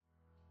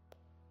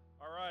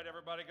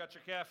Everybody got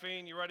your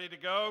caffeine? You ready to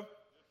go?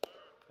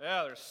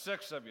 Yeah, there's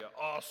 6 of you.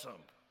 Awesome.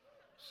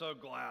 So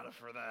glad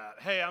for that.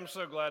 Hey, I'm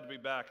so glad to be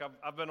back.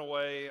 I've been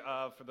away,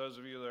 for those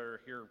of you that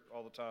are here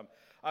all the time.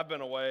 I've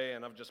been away,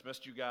 and I've just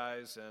missed you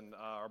guys, and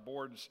our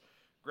boards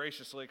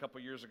graciously a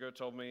couple years ago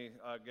told me,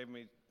 gave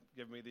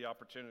me the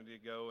opportunity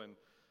to go and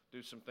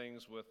do some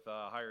things with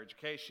higher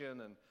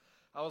education, and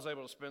I was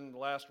able to spend the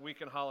last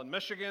week in Holland,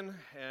 Michigan,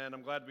 and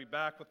I'm glad to be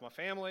back with my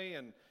family,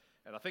 and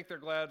I think they're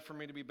glad for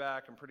me to be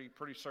back. I'm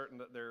pretty certain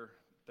that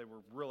they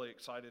were really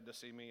excited to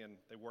see me, and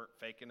they weren't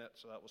faking it,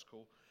 so that was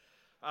cool.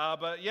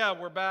 But yeah,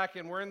 we're back,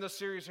 and we're in this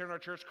series here in our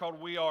church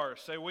called We Are.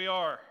 Say, We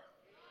Are.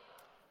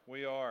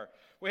 We Are.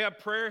 We have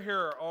prayer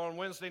here on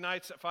Wednesday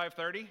nights at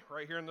 5:30,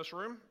 right here in this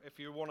room, if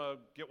you want to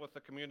get with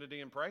the community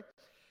and pray.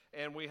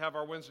 And we have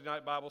our Wednesday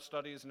night Bible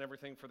studies and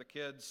everything for the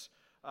kids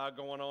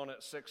going on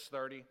at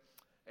 6:30.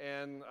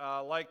 And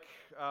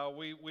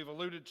we've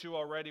alluded to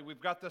already,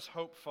 we've got this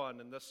hope fund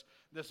and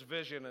this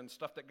vision and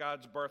stuff that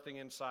God's birthing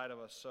inside of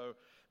us. So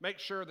make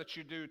sure that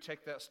you do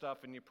take that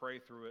stuff and you pray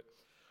through it.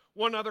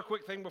 One other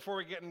quick thing before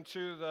we get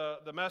into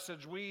the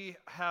message, we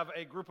have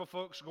a group of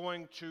folks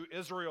going to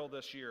Israel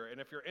this year. And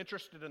if you're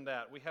interested in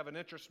that, we have an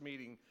interest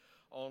meeting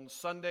on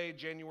Sunday,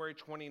 January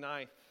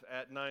 29th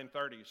at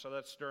 9:30. So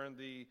that's during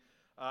the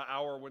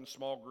hour when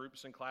small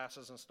groups and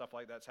classes and stuff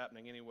like that's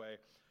happening anyway,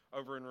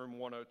 over in room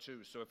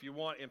 102. So if you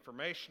want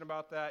information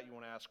about that, you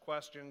want to ask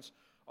questions,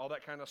 all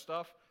that kind of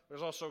stuff,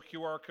 there's also a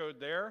QR code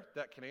there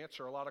that can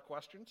answer a lot of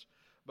questions.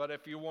 But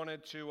if you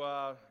wanted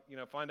to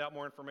find out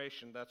more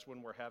information, that's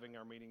when we're having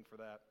our meeting for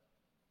that.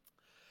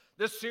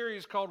 This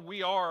series called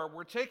We Are,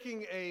 we're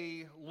taking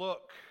a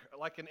look,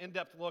 like an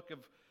in-depth look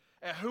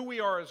at who we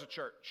are as a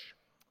church.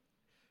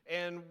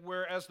 And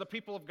we're, as the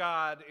people of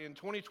God in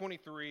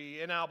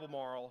 2023 in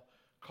Albemarle,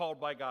 called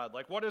by God.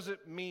 Like, what does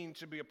it mean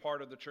to be a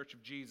part of the Church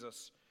of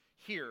Jesus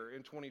here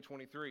in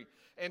 2023?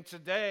 And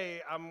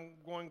today I'm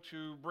going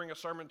to bring a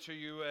sermon to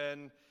you,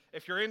 and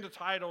if you're into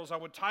titles, I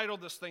would title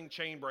this thing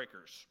Chain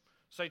Breakers.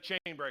 Say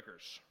Chain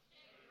Breakers.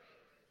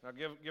 Now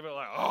give it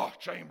like, oh,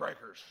 Chain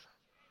Breakers.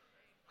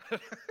 That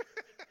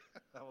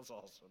was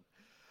awesome.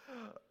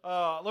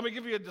 Let me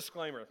give you a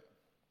disclaimer.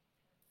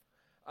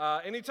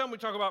 Anytime we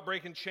talk about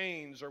breaking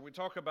chains, or we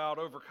talk about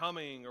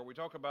overcoming, or we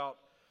talk about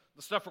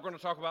the stuff we're going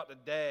to talk about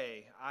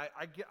today,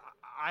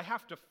 I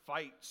have to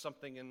fight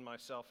something in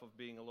myself of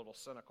being a little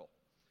cynical.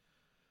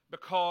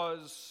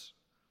 Because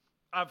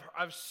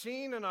I've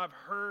seen and I've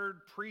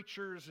heard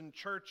preachers and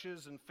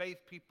churches and faith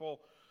people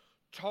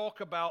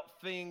talk about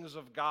things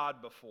of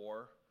God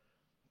before,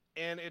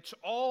 and it's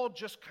all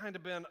just kind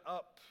of been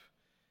up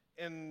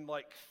in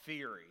like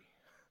theory.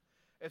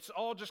 It's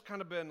all just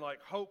kind of been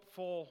like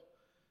hopeful,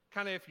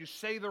 kind of if you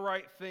say the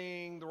right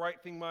thing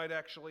might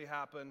actually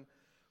happen.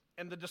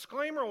 And the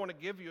disclaimer I want to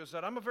give you is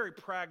that I'm a very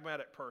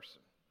pragmatic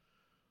person.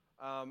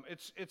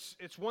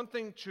 It's one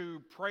thing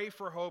to pray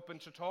for hope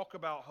and to talk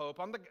about hope.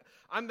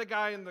 I'm the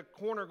guy in the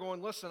corner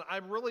going, listen, I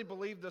really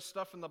believe this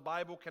stuff in the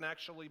Bible can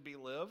actually be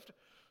lived.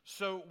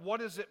 So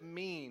what does it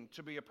mean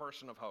to be a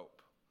person of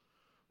hope?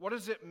 What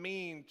does it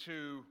mean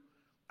to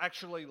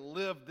actually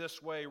live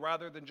this way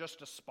rather than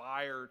just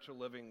aspire to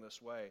living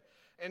this way?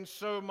 And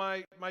so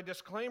my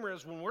disclaimer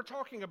is, when we're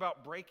talking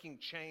about breaking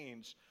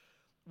chains,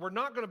 we're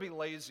not going to be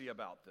lazy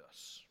about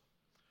this.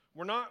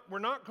 We're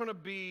not going to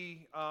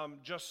be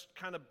just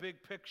kind of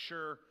big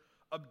picture,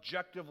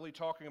 objectively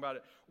talking about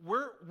it.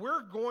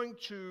 We're going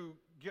to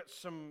get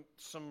some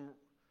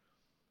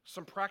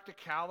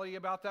practicality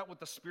about that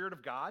with the Spirit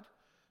of God,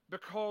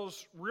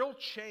 because real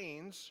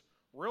chains,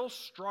 real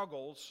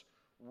struggles,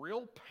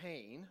 real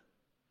pain,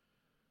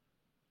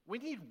 we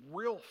need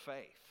real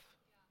faith.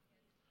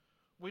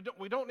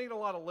 We don't need a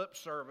lot of lip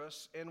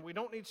service, and we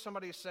don't need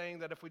somebody saying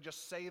that if we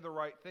just say the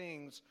right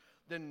things,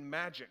 then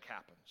magic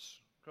happens.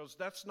 Because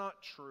that's not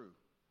true.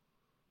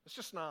 It's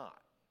just not.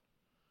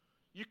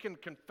 You can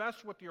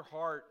confess with your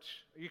heart,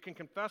 you can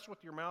confess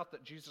with your mouth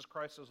that Jesus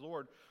Christ is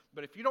Lord,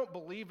 but if you don't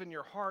believe in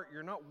your heart,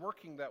 you're not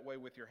working that way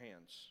with your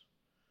hands.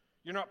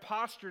 You're not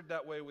postured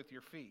that way with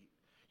your feet.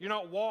 You're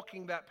not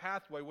walking that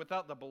pathway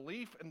without the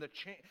belief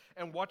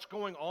and what's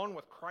going on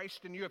with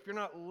Christ in you, if you're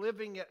not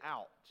living it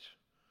out.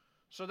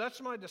 So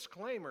that's my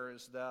disclaimer,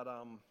 is that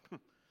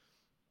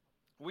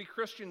we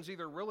Christians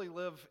either really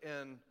live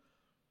in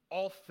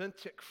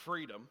authentic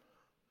freedom,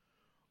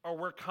 or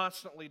we're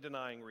constantly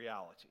denying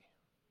reality.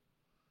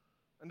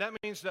 And that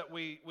means that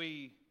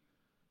we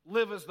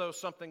live as though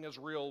something is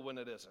real when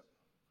it isn't.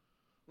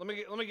 Let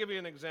me give you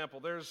an example.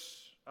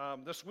 There's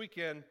this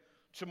weekend,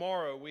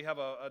 tomorrow, we have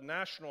a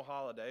national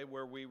holiday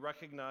where we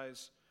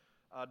recognize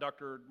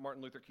Dr.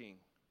 Martin Luther King.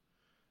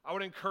 I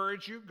would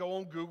encourage you, go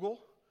on Google,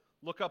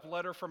 look up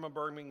Letter from a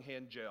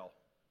Birmingham Jail,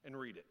 and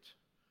read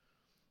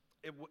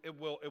it. It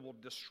will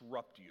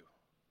disrupt you.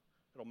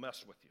 It'll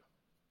mess with you.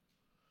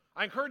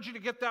 I encourage you to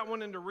get that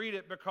one and to read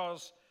it,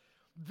 because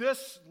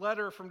this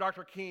letter from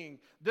Dr. King,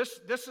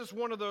 this is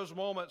one of those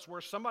moments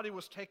where somebody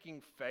was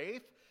taking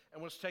faith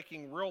and was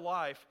taking real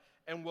life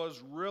and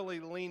was really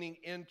leaning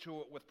into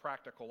it with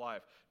practical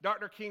life.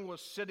 Dr. King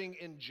was sitting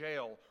in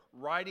jail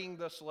writing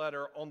this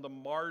letter on the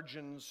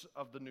margins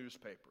of the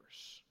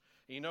newspapers.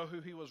 And you know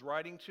who he was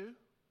writing to?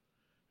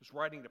 He was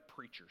writing to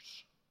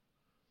preachers.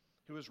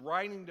 He was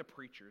writing to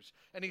preachers.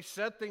 And he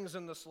said things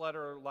in this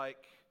letter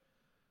like,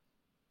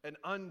 an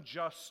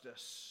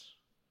injustice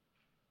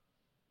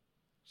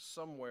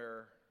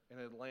somewhere in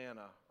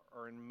Atlanta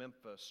or in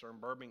Memphis or in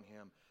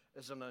Birmingham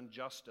is an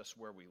injustice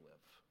where we live.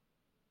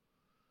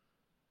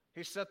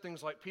 He said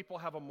things like, people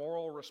have a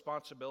moral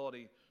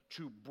responsibility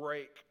to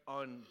break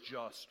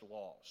unjust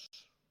laws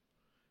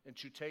and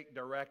to take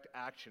direct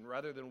action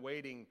rather than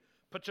waiting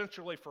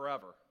potentially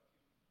forever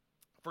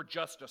for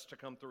justice to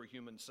come through a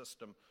human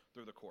system,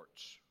 through the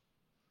courts.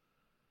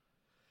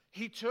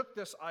 He took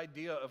this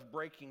idea of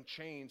breaking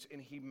chains and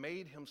he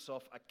made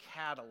himself a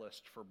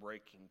catalyst for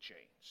breaking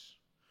chains.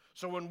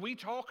 So when we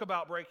talk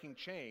about breaking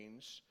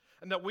chains,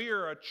 and that we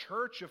are a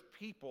church of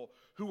people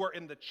who are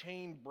in the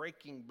chain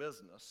breaking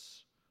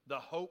business, the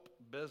hope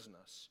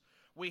business,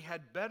 we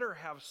had better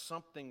have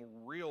something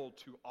real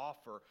to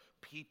offer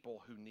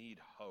people who need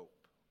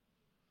hope.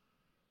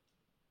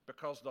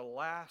 Because the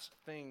last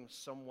thing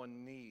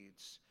someone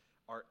needs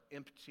are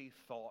empty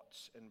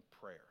thoughts and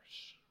prayers.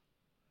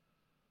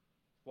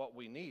 What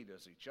we need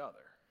is each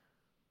other.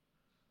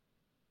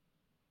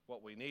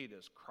 What we need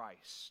is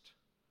Christ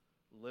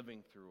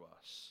living through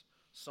us.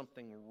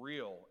 Something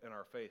real in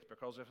our faith.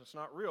 Because if it's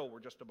not real, we're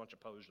just a bunch of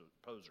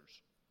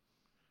posers.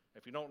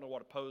 If you don't know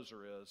what a poser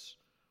is,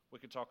 we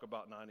could talk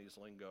about 90s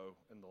lingo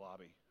in the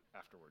lobby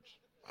afterwards.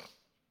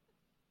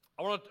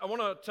 I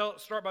want to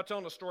start by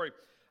telling a story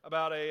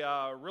about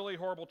a really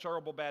horrible,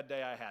 terrible, bad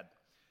day I had.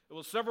 It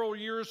was several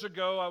years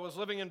ago. I was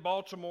living in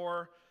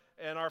Baltimore,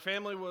 and our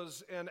family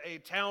was in a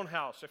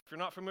townhouse. If you're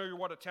not familiar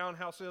with what a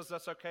townhouse is,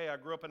 that's okay. I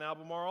grew up in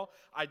Albemarle.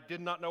 I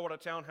did not know what a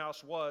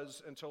townhouse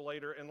was until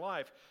later in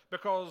life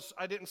because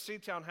I didn't see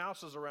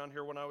townhouses around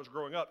here when I was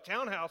growing up.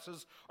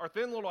 Townhouses are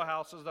thin little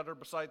houses that are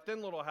beside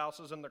thin little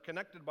houses, and they're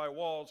connected by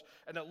walls,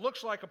 and it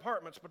looks like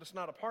apartments, but it's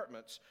not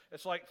apartments.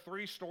 It's like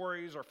 3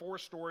 stories or 4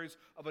 stories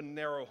of a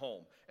narrow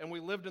home, and we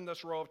lived in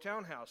this row of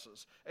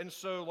townhouses. And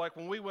so, like,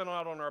 when we went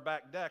out on our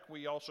back deck,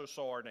 we also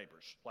saw our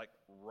neighbors, like,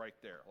 right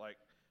there, like,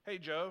 hey,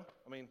 Joe.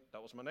 I mean,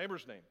 that was my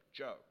neighbor's name,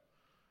 Joe.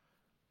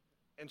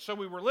 And so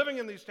we were living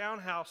in these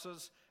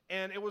townhouses,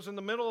 and it was in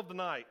the middle of the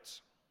night.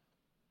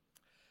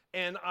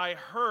 And I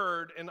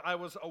heard, and I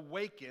was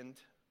awakened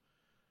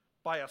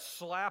by a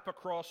slap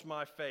across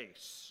my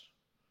face.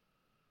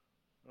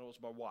 And it was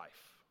my wife.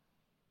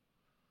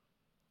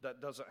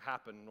 That doesn't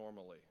happen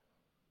normally,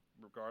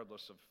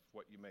 regardless of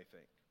what you may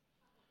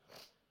think.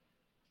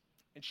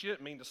 And she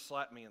didn't mean to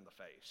slap me in the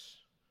face.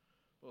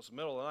 It was the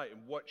middle of the night,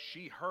 and what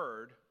she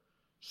heard,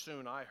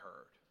 soon I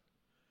heard.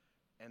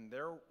 And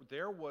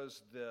there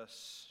was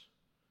this,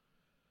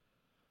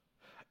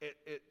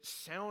 it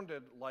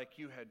sounded like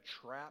you had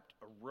trapped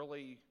a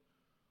really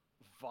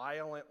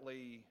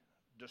violently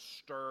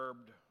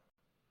disturbed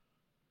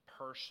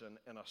person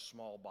in a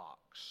small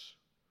box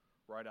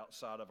right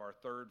outside of our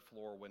 3rd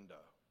floor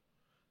window.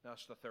 Now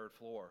it's the 3rd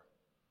floor.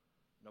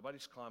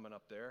 Nobody's climbing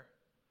up there.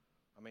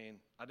 I mean,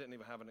 I didn't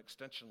even have an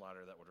extension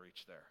ladder that would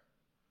reach there.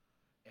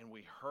 And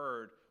we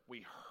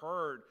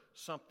heard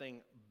something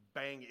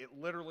bang. It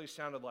literally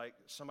sounded like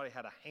somebody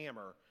had a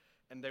hammer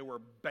and they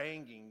were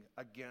banging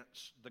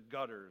against the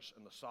gutters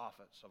and the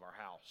soffits of our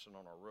house and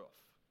on our roof.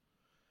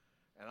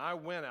 And I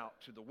went out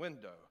to the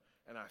window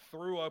and I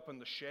threw open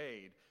the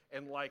shade,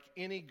 and like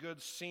any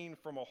good scene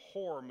from a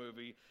horror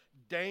movie,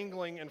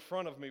 dangling in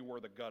front of me were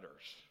the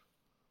gutters.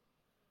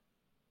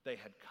 They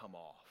had come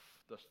off.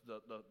 The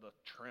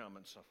trim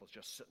and stuff was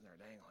just sitting there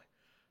dangling.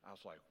 I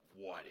was like,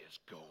 what is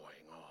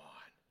going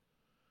on?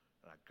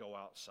 And I go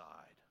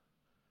outside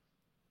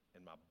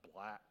in my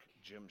black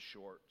gym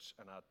shorts,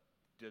 and I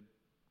did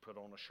put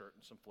on a shirt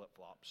and some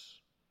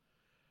flip-flops,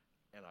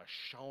 and I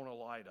shone a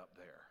light up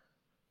there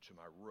to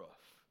my roof.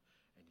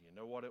 And you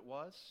know what it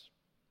was?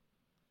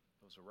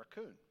 It was a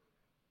raccoon.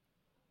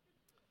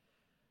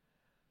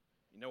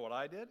 You know what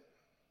I did?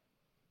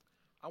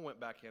 I went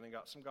back in and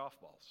got some golf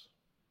balls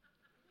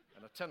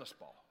and a tennis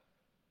ball.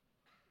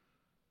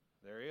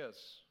 There he is.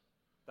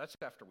 That's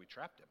after we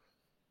trapped him.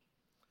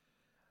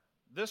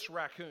 This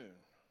raccoon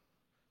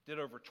did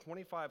over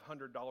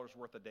 $2,500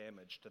 worth of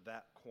damage to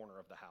that corner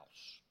of the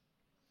house.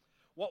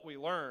 What we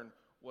learned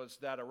was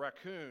that a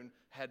raccoon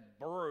had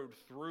burrowed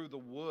through the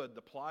wood,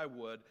 the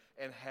plywood,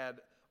 and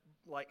had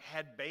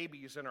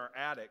babies in our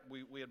attic.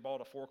 We had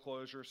bought a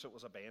foreclosure, so it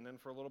was abandoned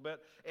for a little bit.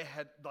 It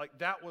had,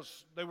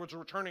 they was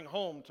returning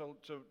home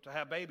to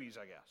have babies,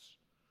 I guess,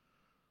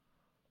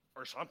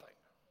 or something.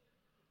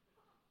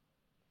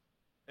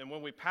 And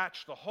when we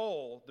patched the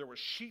hole, there was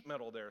sheet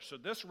metal there. So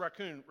this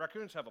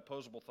raccoons have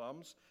opposable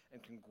thumbs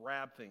and can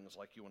grab things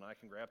like you and I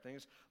can grab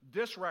things.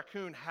 This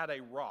raccoon had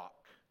a rock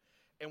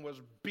and was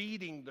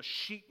beating the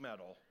sheet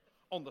metal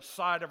on the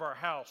side of our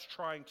house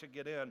trying to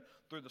get in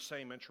through the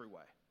same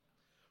entryway.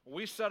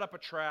 We set up a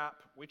trap.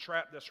 We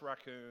trapped this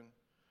raccoon.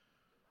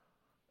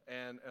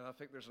 And I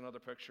think there's another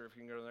picture. If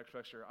you can go to the next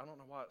picture. I don't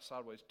know why it's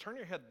sideways. Turn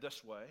your head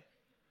this way.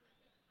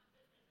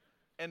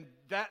 And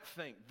that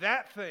thing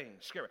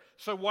scared me.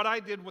 So what I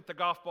did with the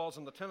golf balls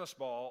and the tennis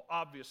ball,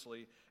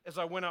 obviously, is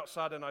I went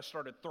outside and I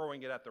started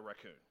throwing it at the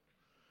raccoon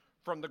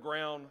from the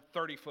ground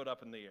 30 foot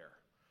up in the air.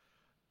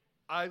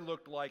 I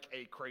looked like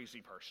a crazy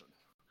person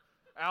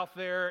out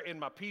there in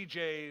my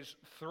PJs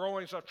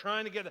throwing stuff,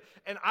 trying to get it.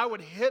 And I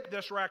would hit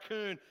this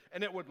raccoon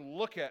and it would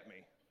look at me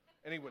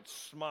and he would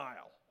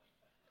smile.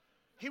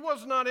 He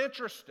was not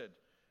interested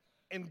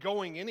in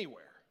going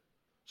anywhere.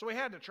 So we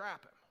had to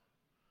trap him.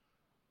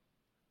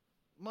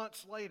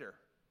 Months later,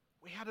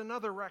 we had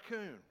another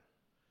raccoon.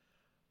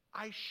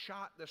 I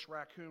shot this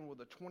raccoon with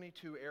a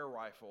 .22 air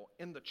rifle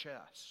in the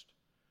chest.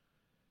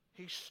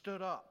 He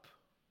stood up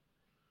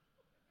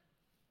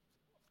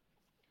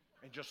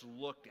and just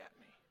looked at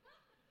me.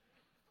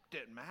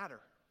 Didn't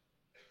matter.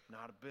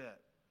 Not a bit.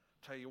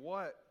 Tell you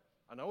what,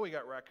 I know we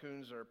got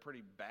raccoons that are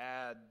pretty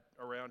bad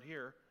around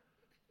here.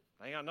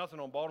 I ain't got nothing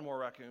on Baltimore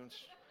raccoons.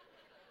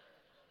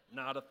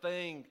 Not a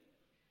thing.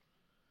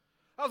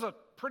 That was a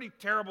pretty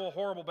terrible,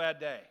 horrible, bad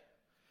day.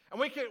 And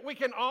we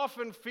can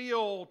often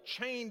feel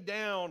chained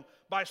down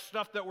by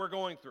stuff that we're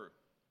going through.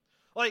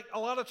 Like a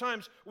lot of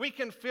times we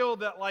can feel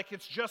that like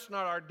it's just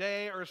not our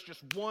day, or it's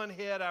just one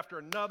hit after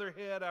another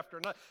hit after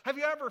another. Have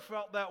you ever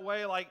felt that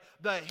way? Like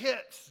the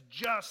hits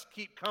just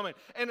keep coming.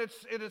 And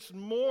it's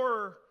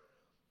more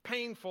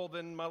painful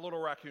than my little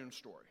raccoon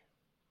story.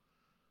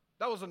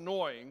 That was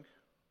annoying,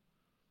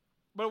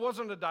 but it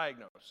wasn't a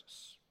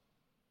diagnosis.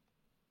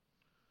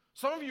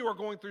 Some of you are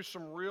going through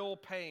some real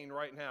pain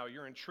right now.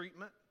 You're in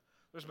treatment.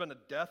 There's been a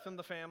death in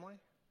the family.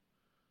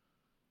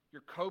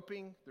 You're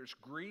coping. There's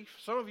grief.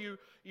 Some of you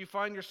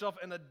find yourself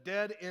in a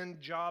dead-end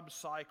job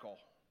cycle.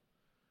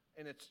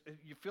 And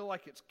you feel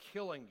like it's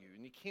killing you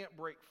and you can't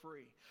break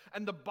free.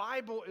 And the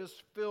Bible is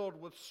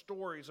filled with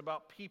stories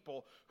about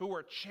people who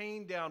are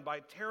chained down by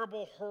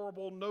terrible,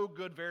 horrible, no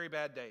good, very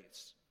bad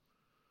days.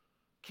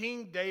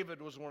 King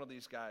David was one of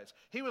these guys.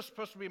 He was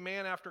supposed to be a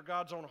man after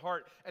God's own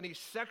heart, and he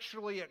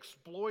sexually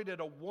exploited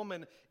a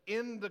woman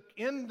in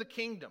the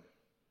kingdom.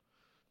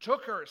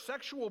 Took her,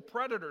 sexual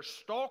predator,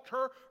 stalked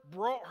her,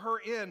 brought her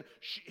in.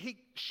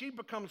 She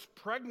becomes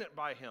pregnant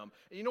by him.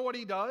 And you know what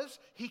he does?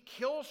 He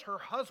kills her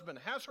husband,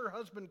 has her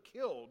husband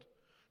killed,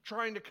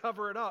 trying to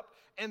cover it up.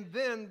 And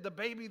then the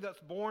baby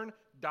that's born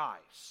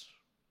dies.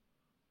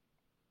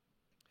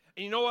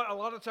 And you know what? A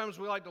lot of times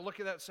we like to look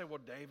at that and say, well,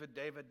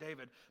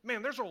 David.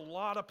 Man, there's a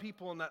lot of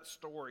people in that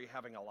story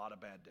having a lot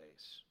of bad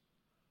days.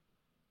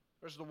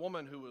 There's the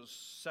woman who was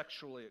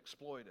sexually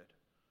exploited.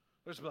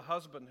 There's the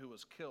husband who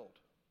was killed.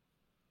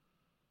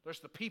 There's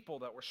the people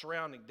that were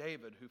surrounding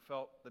David who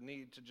felt the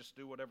need to just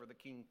do whatever the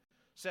king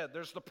said.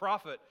 There's the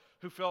prophet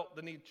who felt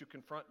the need to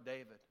confront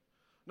David.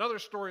 Another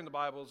story in the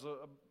Bible is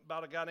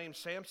about a guy named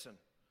Samson.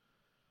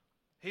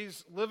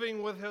 He's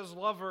living with his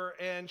lover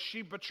and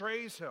she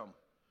betrays him.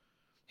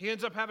 He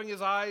ends up having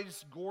his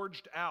eyes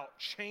gorged out,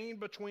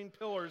 chained between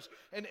pillars,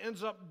 and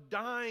ends up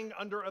dying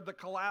under the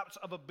collapse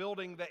of a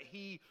building that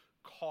he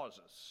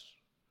causes.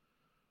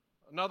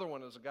 Another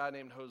one is a guy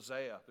named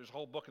Hosea. There's a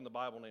whole book in the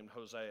Bible named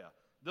Hosea.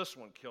 This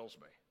one kills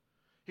me.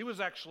 He was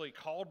actually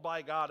called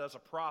by God as a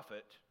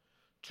prophet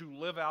to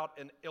live out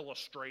an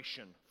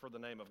illustration for the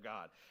name of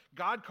God.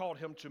 God called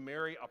him to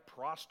marry a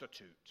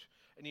prostitute.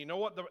 And you know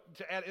what,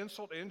 to add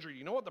insult to injury,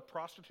 you know what the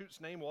prostitute's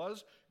name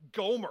was?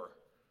 Gomer.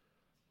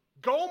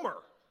 Gomer.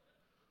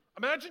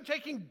 Imagine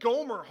taking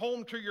Gomer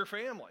home to your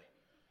family.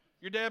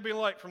 Your dad being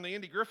like, from the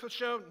Andy Griffith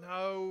Show?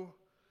 No,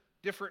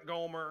 different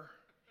Gomer.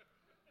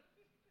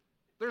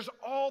 There's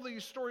all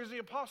these stories. The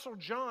Apostle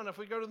John, if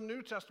we go to the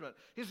New Testament,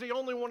 he's the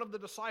only one of the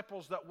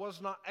disciples that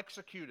was not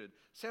executed.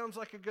 Sounds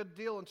like a good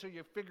deal until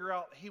you figure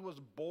out he was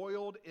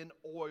boiled in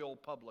oil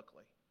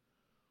publicly.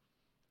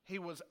 He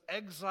was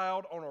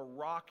exiled on a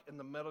rock in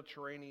the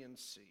Mediterranean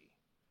Sea.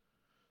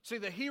 See,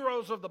 the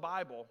heroes of the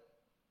Bible,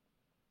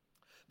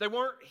 they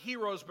weren't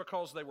heroes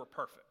because they were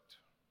perfect.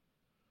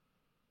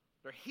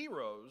 They're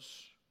heroes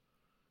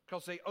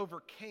because they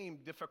overcame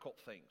difficult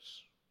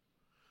things.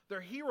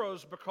 They're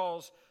heroes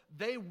because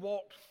they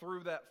walked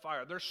through that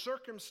fire. Their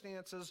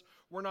circumstances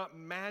were not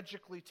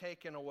magically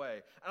taken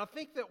away. And I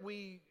think that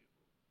we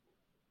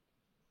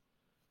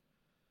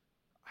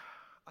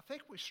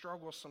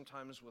struggle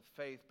sometimes with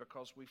faith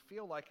because we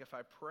feel like if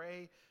I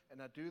pray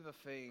and I do the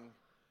thing,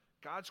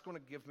 God's going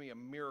to give me a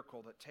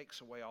miracle that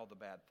takes away all the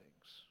bad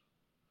things.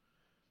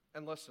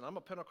 And listen, I'm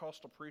a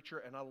Pentecostal preacher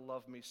and I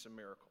love me some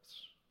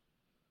miracles.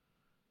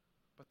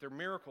 But they're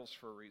miracles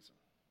for a reason.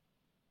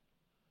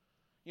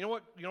 You know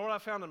what I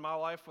found in my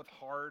life with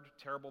hard,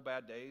 terrible,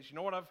 bad days? You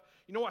know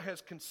what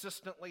has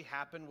consistently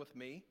happened with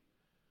me?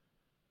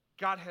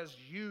 God has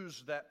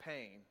used that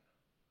pain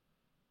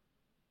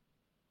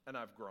and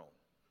I've grown.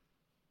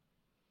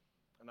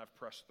 And I've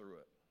pressed through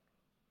it.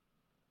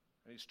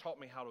 And he's taught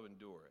me how to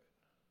endure it.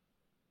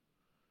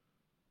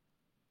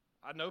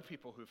 I know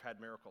people who've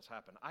had miracles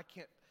happen. I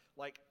can't,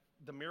 like,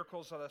 the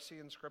miracles that I see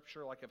in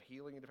Scripture, like of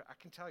healing, I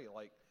can tell you,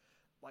 like,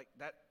 like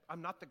that,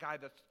 I'm not the guy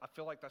that I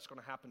feel like that's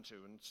going to happen to.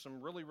 And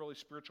some really, really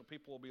spiritual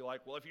people will be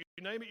like, well, if you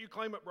name it, you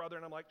claim it, brother.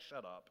 And I'm like,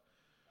 shut up.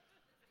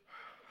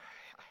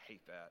 I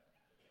hate that.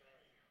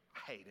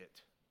 I hate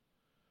it.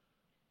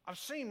 I've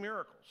seen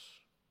miracles.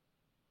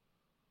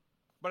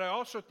 But I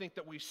also think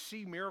that we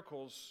see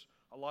miracles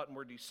a lot and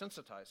we're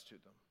desensitized to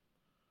them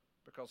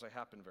because they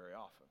happen very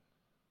often.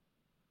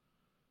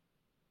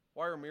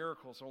 Why are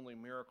miracles only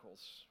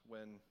miracles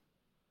when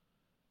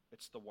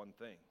it's the one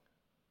thing?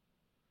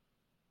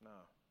 No.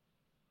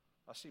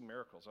 I see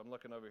miracles. I'm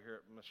looking over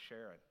here at Miss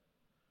Sharon.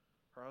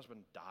 Her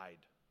husband died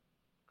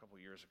a couple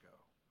years ago.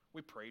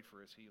 We prayed for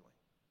his healing.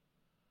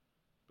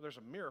 But there's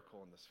a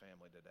miracle in this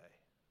family today.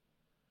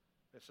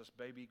 It's this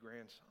baby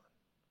grandson.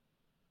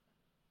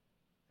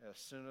 And as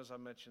soon as I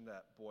mentioned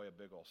that, boy, a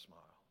big old smile.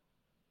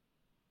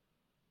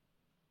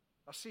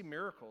 I see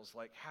miracles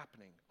like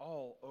happening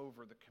all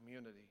over the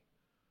community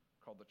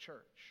called the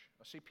church.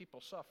 I see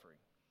people suffering,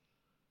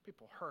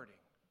 people hurting.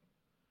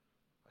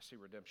 I see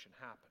redemption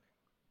happening.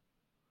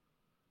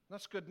 And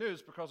that's good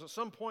news because at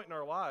some point in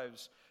our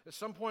lives, at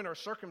some point our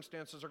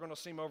circumstances are going to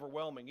seem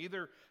overwhelming,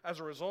 either as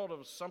a result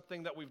of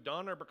something that we've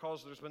done or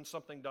because there's been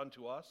something done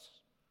to us.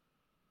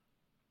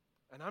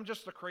 And I'm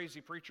just a crazy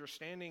preacher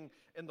standing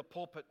in the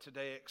pulpit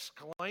today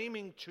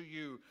exclaiming to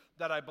you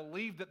that I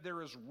believe that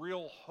there is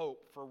real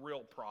hope for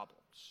real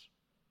problems.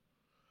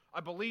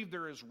 I believe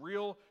there is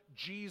real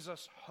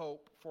Jesus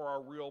hope for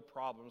our real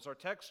problems. Our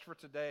text for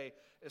today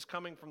is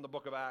coming from the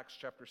book of Acts,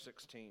 chapter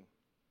 16.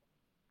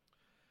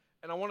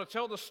 And I want to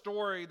tell the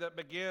story that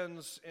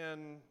begins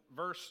in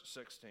verse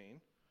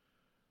 16.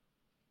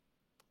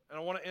 And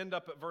I want to end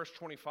up at verse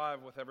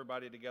 25 with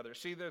everybody together.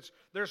 See,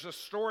 there's a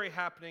story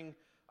happening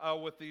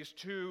with these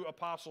two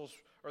apostles,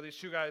 or these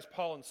two guys,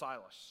 Paul and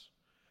Silas.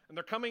 And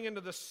they're coming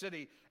into the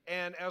city,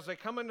 and as they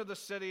come into the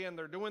city and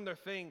they're doing their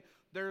thing,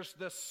 there's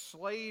this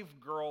slave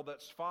girl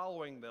that's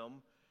following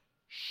them,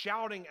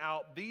 shouting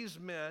out, "These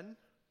men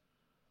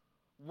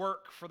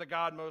work for the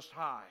God Most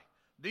High.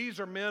 These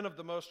are men of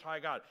the Most High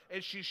God."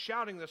 And she's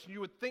shouting this, and you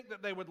would think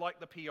that they would like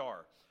the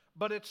PR,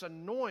 but it's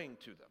annoying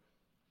to them.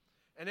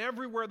 And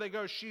everywhere they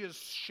go, she is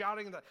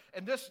shouting that.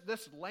 And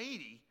this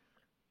lady,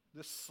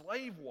 this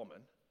slave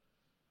woman,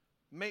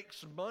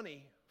 makes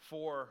money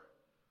for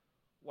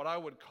what I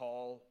would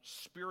call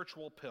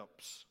spiritual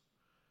pimps.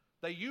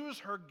 They use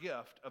her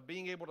gift of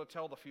being able to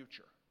tell the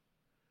future,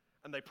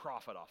 and they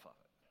profit off of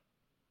it.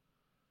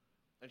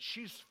 And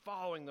she's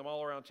following them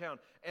all around town.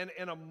 And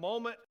in a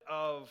moment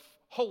of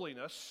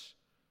holiness,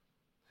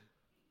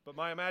 but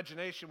my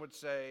imagination would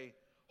say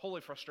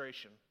holy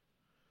frustration,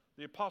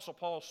 the Apostle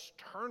Paul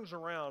turns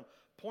around,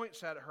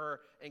 points at her,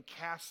 and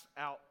casts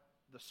out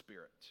the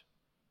spirit.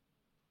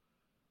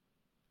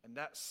 And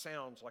that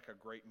sounds like a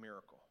great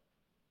miracle.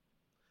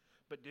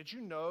 But did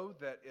you know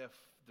that if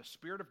the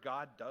Spirit of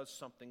God does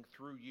something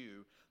through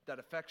you that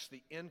affects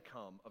the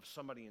income of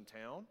somebody in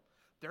town,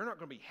 they're not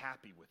going to be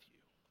happy with you?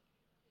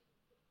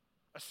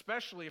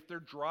 Especially if they're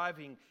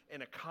driving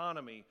an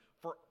economy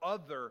for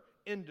other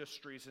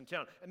industries in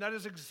town. And that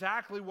is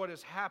exactly what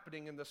is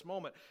happening in this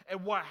moment.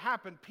 And what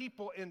happened,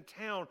 people in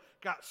town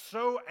got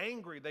so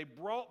angry. They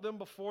brought them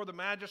before the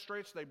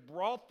magistrates. They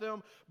brought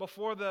them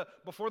before the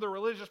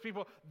religious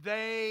people.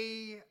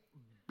 They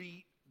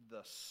beat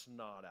the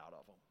snot out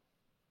of them.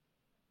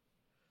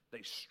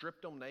 They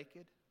stripped them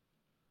naked.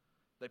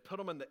 They put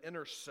them in the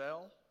inner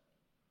cell.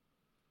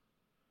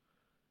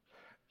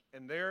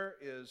 And there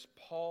is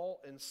Paul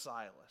and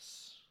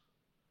Silas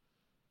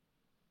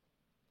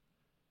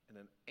in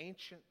an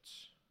ancient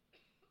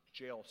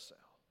jail cell,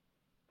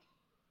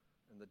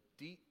 in the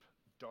deep,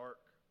 dark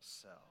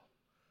cell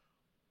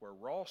where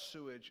raw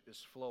sewage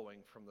is flowing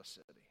from the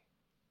city.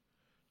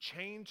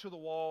 Chained to the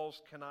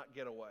walls, cannot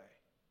get away.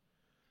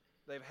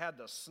 They've had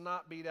the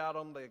snot beat out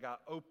of them. They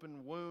got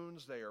open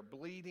wounds. They are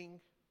bleeding.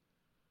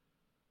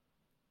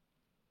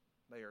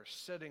 They are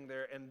sitting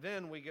there. And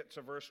then we get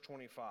to verse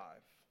 25.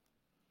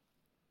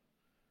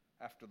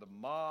 After the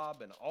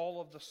mob and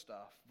all of the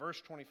stuff,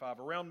 verse 25,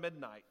 around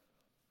midnight,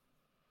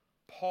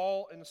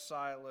 Paul and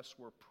Silas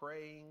were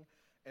praying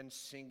and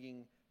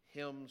singing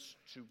hymns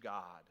to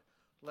God.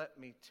 Let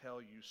me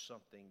tell you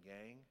something,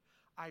 gang.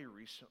 I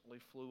recently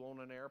flew on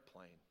an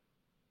airplane.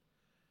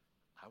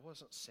 I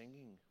wasn't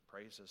singing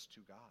praises to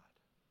God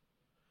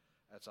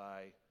as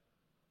I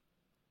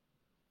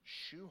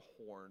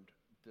shoehorned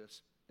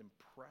this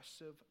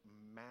impressive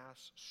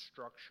mass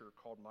structure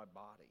called my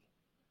body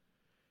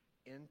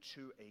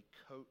into a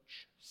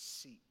coach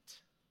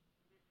seat.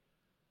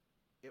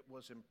 It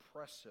was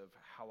impressive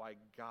how I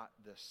got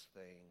this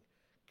thing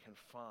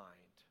confined.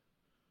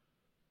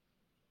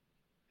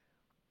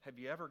 Have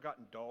you ever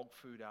gotten dog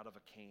food out of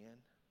a can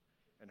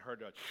and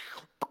heard a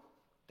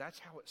that's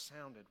how it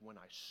sounded when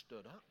I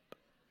stood up.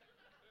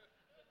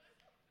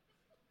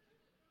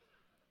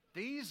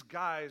 These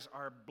guys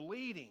are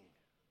bleeding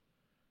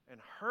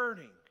and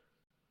hurting.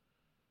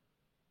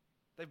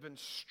 They've been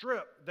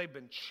stripped. They've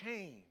been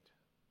chained.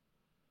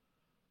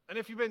 And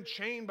if you've been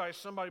chained by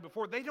somebody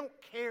before, they don't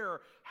care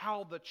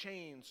how the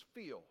chains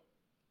feel.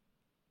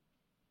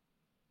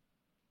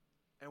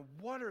 And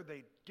what are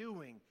they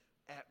doing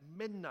at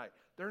midnight?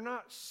 They're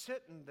not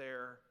sitting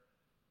there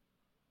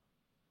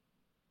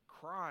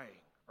crying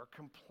or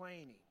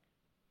complaining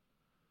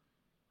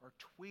or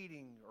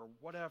tweeting or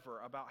whatever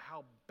about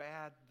how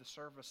bad the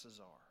services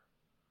are.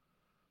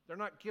 They're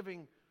not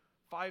giving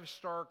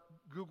 5-star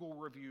Google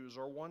reviews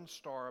or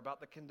 1-star about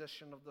the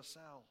condition of the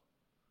cell.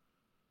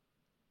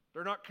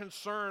 They're not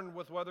concerned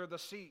with whether the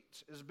seat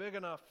is big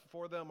enough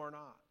for them or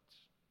not.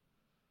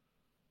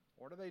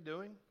 What are they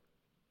doing?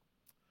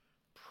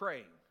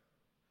 Praying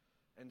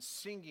and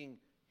singing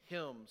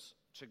hymns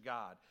to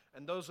God.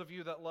 And those of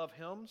you that love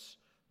hymns,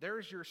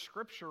 there's your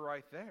scripture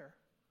right there.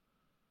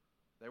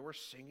 They were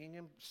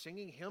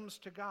singing hymns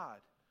to God.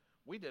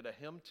 We did a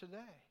hymn today.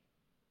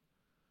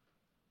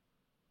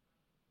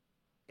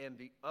 And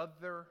the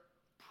other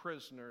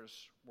prisoners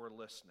were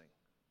listening.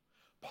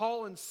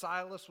 Paul and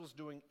Silas was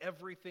doing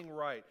everything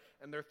right,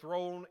 and they're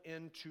thrown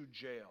into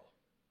jail.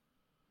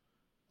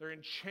 They're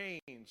in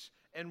chains.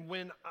 And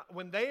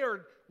when they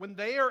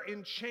are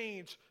in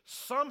chains,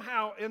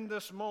 somehow in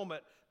this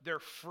moment, they're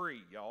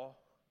free, y'all.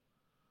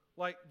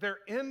 Like, they're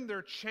in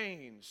their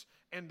chains,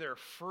 and they're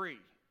free.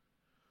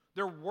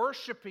 They're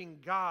worshiping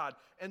God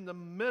in the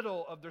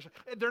middle of their...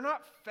 They're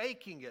not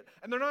faking it,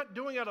 and they're not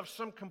doing it out of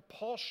some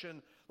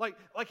compulsion. Like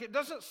it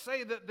doesn't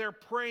say that they're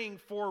praying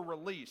for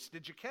release.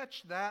 Did you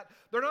catch that?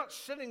 They're not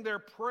sitting there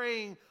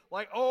praying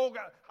like, oh,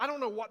 God, I don't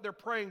know what they're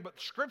praying, but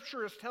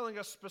Scripture is telling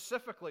us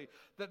specifically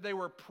that they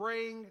were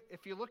praying.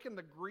 If you look in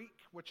the Greek,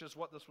 which is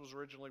what this was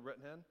originally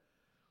written in,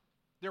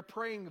 they're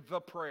praying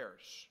the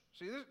prayers.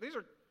 See, these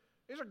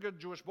are good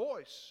Jewish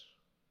boys.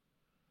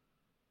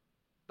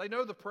 They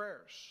know the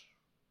prayers.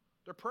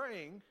 They're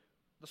praying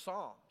the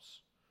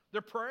Psalms.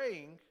 They're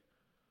praying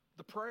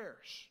the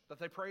prayers that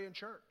they pray in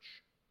church.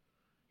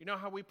 You know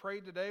how we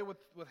prayed today with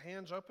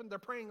hands open? They're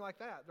praying like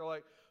that. They're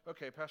like,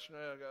 okay, Pastor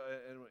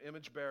and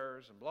image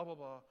bearers and blah, blah,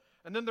 blah.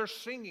 And then they're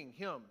singing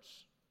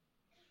hymns.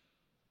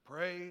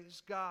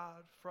 Praise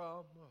God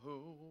from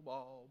whom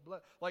all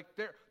bless. Like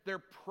they're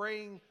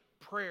praying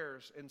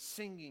prayers and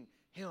singing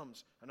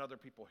hymns, and other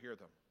people hear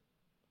them.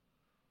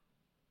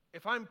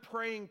 If I'm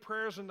praying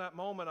prayers in that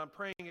moment, I'm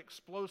praying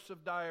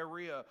explosive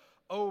diarrhea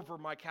over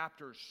my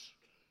captors.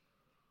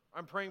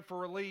 I'm praying for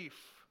relief.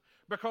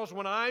 Because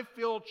when I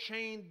feel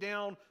chained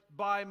down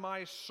by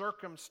my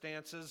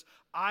circumstances,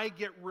 I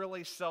get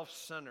really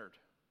self-centered.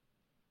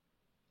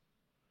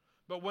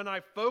 But when I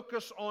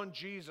focus on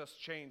Jesus,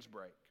 chains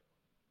break.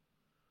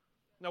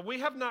 Now, we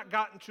have not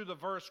gotten to the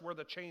verse where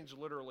the chains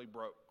literally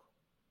broke.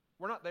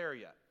 We're not there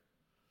yet.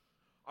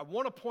 I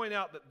want to point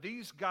out that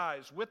these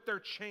guys with their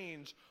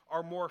chains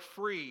are more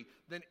free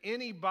than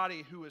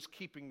anybody who is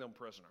keeping them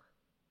prisoner.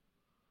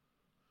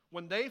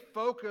 When they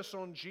focus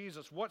on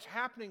Jesus, what's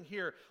happening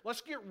here,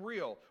 let's get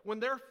real. When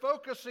they're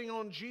focusing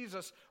on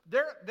Jesus,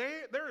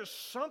 there is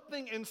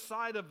something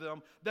inside of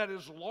them that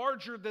is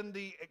larger than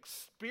the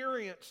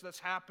experience that's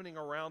happening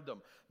around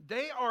them.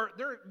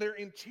 Their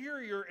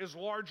interior is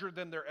larger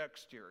than their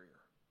exterior.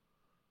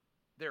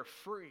 They're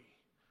free.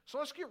 So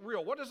let's get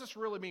real. What does this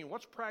really mean?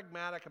 What's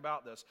pragmatic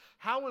about this?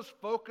 How is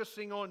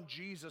focusing on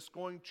Jesus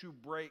going to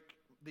break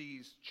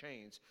these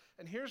chains?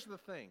 And here's the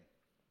thing.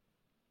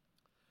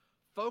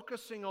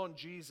 Focusing on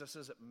Jesus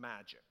isn't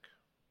magic.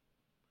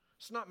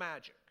 It's not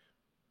magic.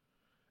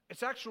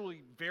 It's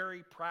actually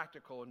very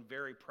practical and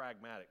very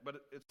pragmatic,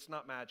 but it's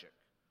not magic.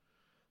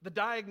 The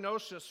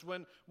diagnosis,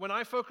 when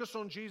I focus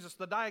on Jesus,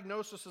 the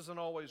diagnosis isn't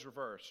always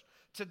reversed.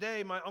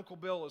 Today, my Uncle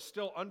Bill is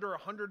still under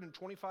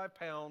 125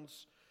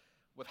 pounds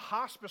with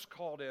hospice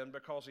called in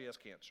because he has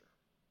cancer.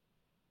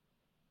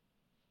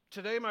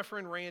 Today, my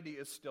friend Randy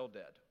is still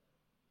dead.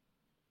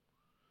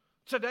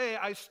 Today,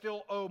 I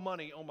still owe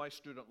money on my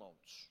student loans.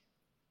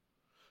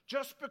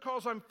 Just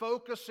because I'm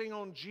focusing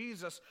on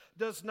Jesus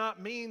does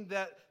not mean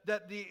that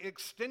the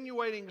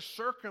extenuating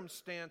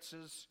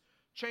circumstances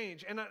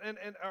change and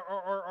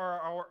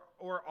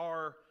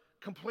are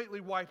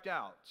completely wiped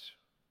out.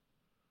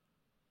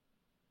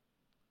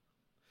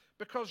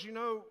 Because, you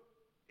know,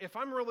 if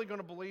I'm really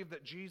going to believe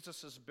that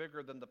Jesus is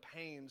bigger than the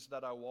pains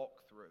that I walk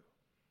through,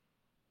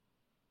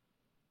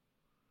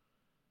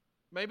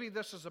 maybe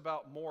this is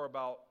more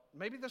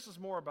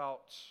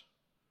about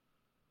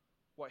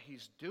what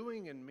He's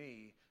doing in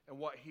me and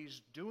what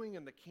He's doing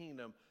in the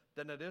kingdom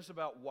than it is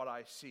about what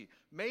I see.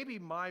 Maybe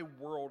my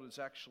world is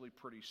actually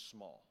pretty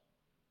small.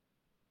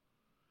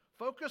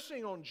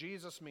 Focusing on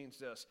Jesus means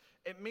this.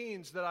 It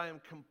means that I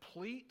am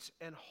complete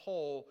and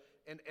whole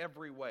in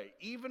every way,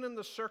 even in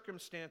the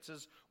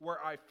circumstances where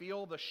I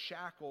feel the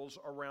shackles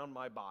around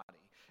my body.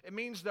 It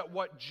means that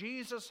what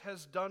Jesus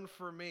has done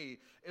for me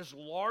is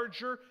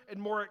larger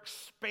and more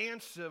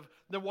expansive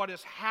than what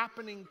is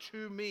happening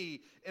to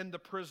me in the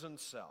prison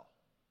cell.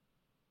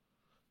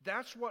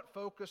 That's what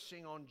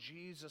focusing on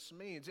Jesus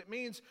means. It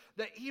means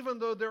that even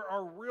though there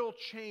are real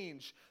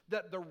chains,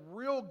 that the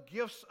real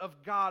gifts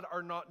of God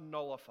are not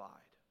nullified.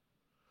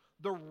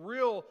 The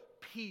real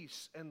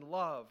peace and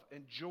love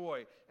and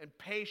joy and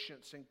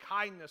patience and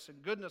kindness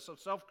and goodness of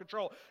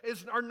self-control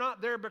are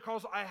not there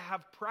because I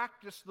have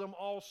practiced them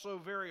all so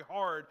very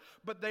hard,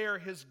 but they are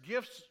His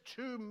gifts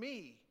to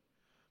me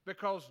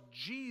because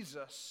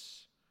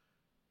Jesus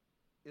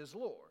is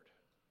Lord.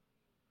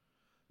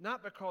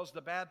 Not because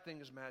the bad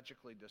things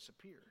magically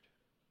disappeared.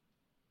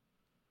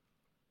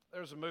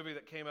 There's a movie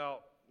that came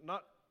out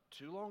not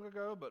too long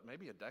ago, but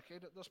maybe a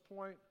decade at this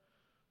point.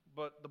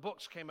 But the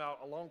books came out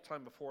a long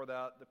time before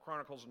that, The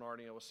Chronicles of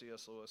Narnia with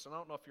C.S. Lewis. And I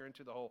don't know if you're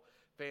into the whole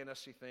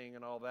fantasy thing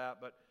and all that,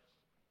 but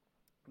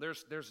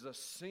there's this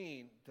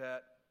scene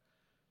that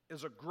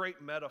is a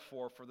great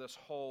metaphor for this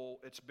whole,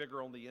 it's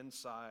bigger on the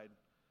inside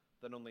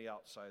than on the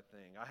outside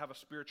thing. I have a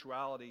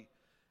spirituality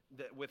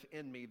that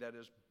within me that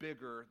is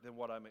bigger than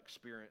what I'm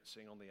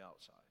experiencing on the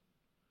outside.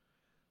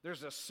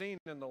 There's a scene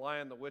in The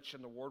Lion, the Witch,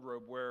 and the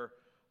Wardrobe where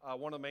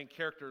one of the main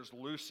characters,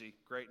 Lucy,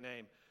 great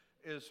name,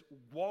 is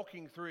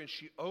walking through and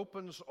she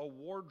opens a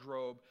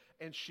wardrobe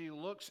and she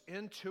looks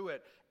into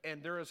it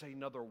and there is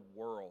another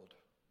world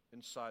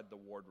inside the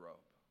wardrobe.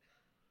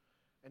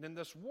 And in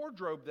this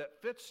wardrobe that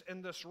fits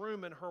in this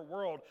room in her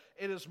world,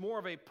 it is more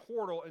of a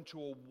portal into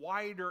a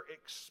wider,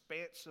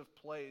 expansive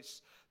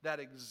place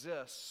that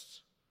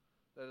exists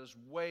that is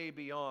way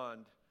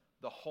beyond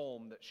the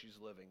home that she's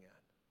living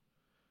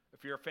in.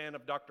 If you're a fan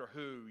of Doctor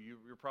Who,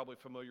 you're probably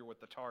familiar with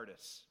the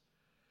TARDIS.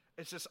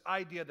 It's this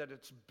idea that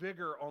it's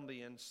bigger on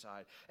the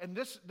inside. And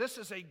this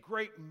is a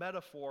great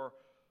metaphor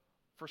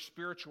for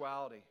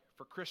spirituality,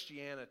 for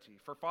Christianity,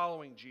 for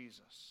following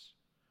Jesus.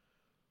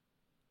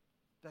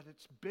 That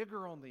it's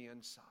bigger on the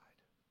inside.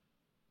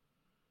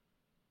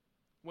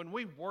 When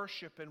we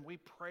worship and we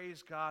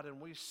praise God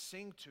and we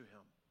sing to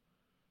Him,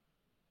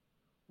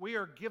 we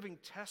are giving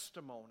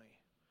testimony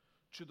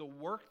to the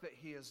work that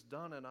He has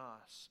done in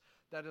us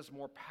that is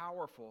more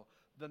powerful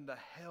than the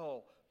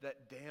hell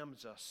that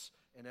damns us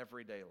in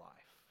everyday life.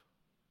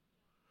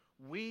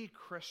 We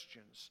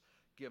Christians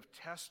give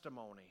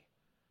testimony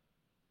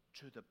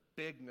to the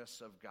bigness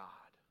of God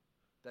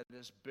that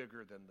is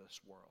bigger than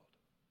this world.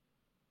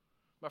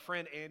 My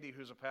friend Andy,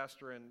 who's a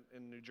pastor in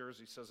New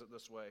Jersey, says it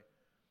this way.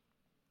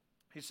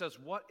 He says,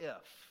 what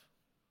if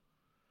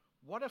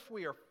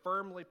we are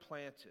firmly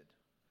planted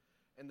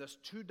in this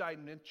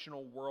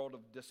two-dimensional world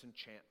of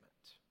disenchantment,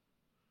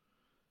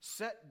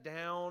 set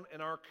down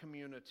in our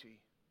community,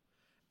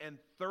 and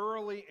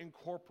thoroughly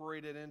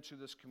incorporated into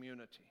this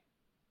community?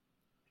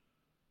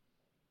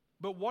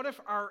 But what if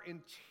our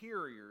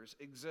interiors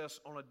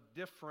exist on a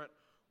different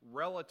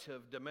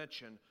relative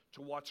dimension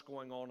to what's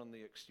going on in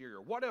the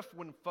exterior? What if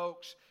when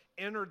folks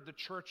entered the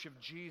church of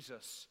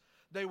Jesus,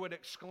 they would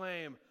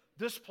exclaim,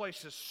 this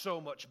place is so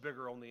much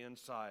bigger on the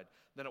inside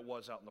than it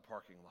was out in the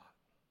parking lot?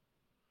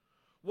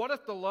 What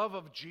if the love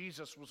of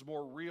Jesus was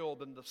more real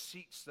than the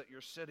seats that you're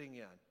sitting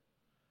in?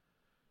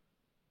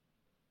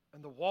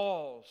 And the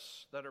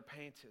walls that are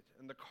painted,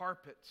 and the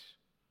carpet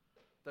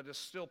that is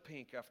still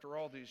pink after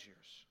all these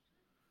years?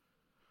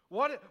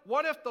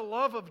 What if the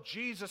love of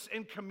Jesus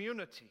in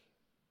community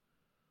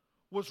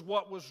was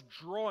what was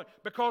drawing,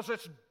 because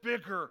it's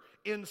bigger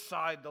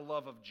inside the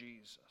love of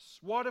Jesus?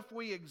 What if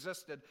we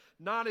existed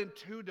not in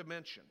two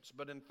dimensions,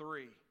 but in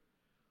three?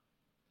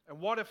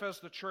 And what if as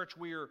the church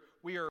we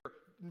are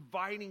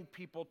inviting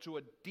people to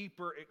a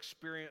deeper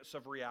experience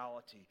of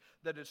reality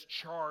that is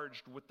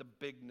charged with the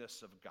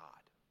bigness of God?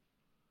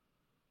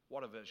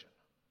 What a vision.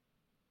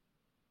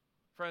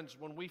 Friends,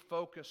 when we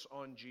focus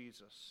on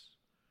Jesus,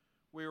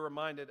 we are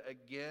reminded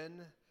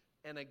again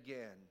and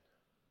again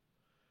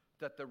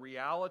that the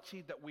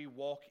reality that we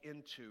walk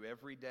into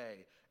every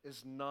day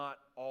is not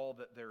all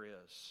that there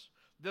is.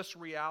 This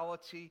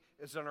reality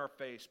is in our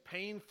face,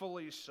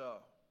 painfully so.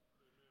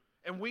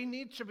 And we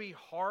need to be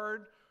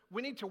hard.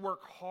 We need to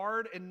work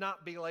hard and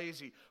not be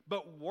lazy.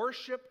 But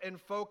worship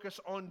and focus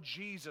on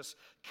Jesus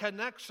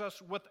connects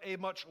us with a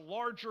much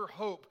larger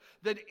hope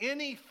than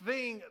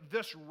anything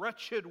this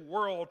wretched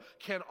world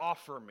can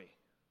offer me.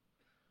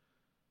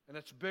 And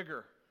it's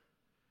bigger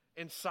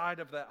inside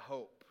of that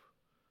hope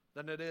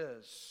than it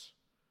is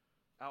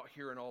out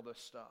here in all this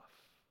stuff.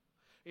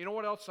 You know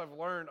what else I've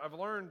learned? I've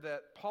learned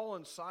that Paul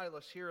and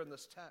Silas here in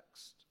this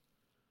text,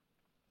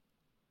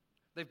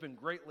 they've been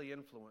greatly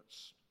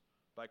influenced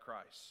by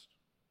Christ.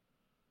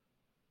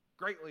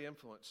 Greatly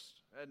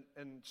influenced.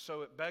 And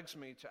so it begs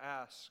me to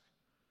ask,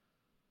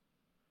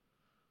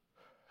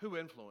 who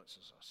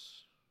influences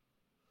us?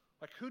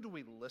 Like, who do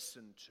we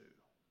listen to?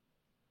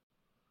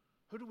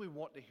 Who do we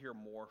want to hear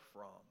more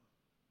from?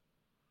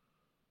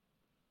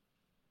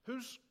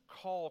 Whose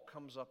call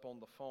comes up on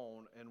the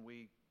phone and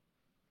we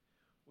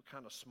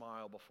kind of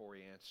smile before we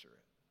answer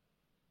it?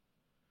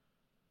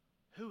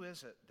 Who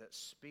is it that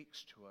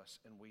speaks to us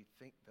and we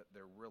think that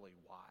they're really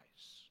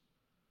wise?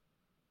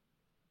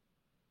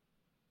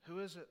 Who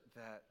is it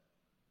that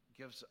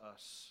gives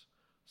us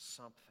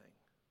something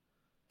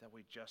that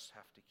we just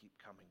have to keep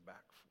coming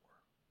back for?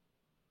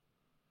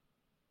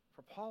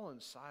 For Paul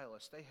and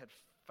Silas, they had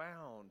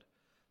found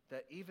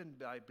that even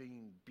by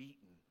being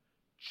beaten,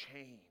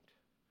 chained,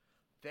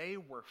 they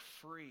were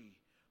free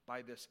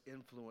by this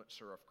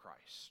influencer of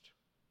Christ.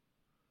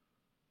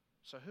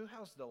 So who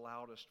has the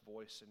loudest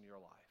voice in your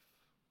life?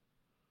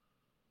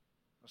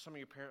 Now, some of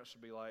your parents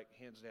would be like,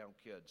 hands down,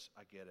 kids,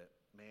 I get it.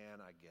 Man,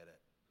 I get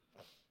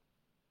it.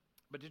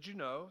 But did you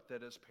know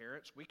that as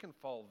parents, we can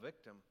fall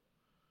victim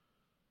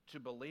to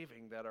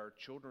believing that our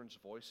children's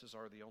voices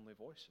are the only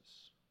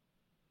voices?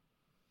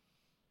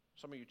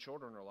 Some of you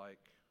children are like,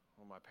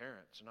 well, my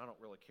parents, and I don't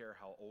really care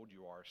how old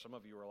you are. Some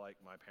of you are like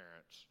my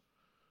parents.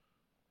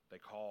 They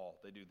call,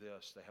 they do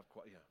this, they have,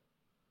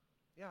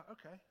 yeah,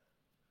 okay.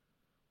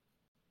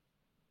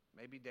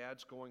 Maybe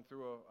dad's going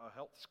through a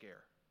health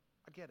scare.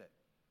 I get it.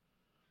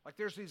 Like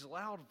there's these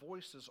loud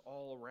voices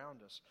all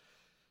around us.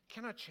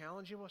 Can I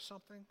challenge you with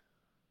something?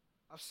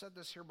 I've said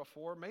this here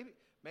before.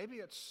 Maybe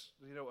it's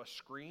a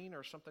screen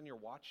or something you're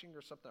watching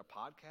or something, a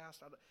podcast,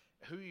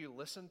 who you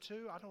listen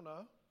to, I don't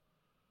know.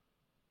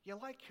 You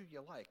like who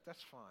you like,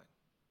 that's fine.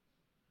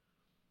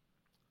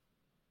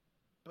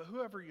 But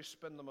whoever you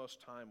spend the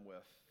most time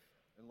with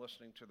and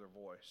listening to their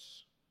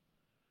voice,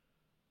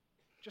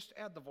 just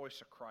add the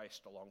voice of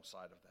Christ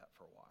alongside of that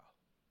for a while.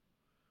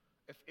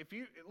 If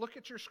you look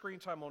at your screen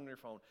time on your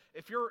phone,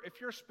 if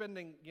you're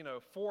spending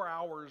 4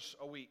 hours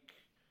a week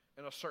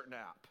in a certain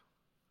app,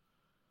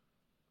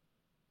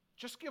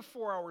 just give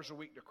 4 hours a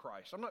week to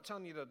Christ. I'm not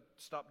telling you to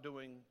stop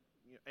doing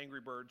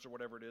Angry Birds or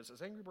whatever it is.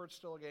 Is Angry Birds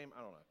still a game?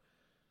 I don't know.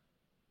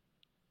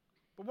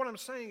 But what I'm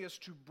saying is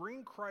to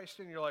bring Christ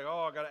in, you're like,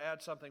 oh, I got to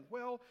add something.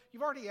 Well,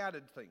 you've already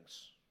added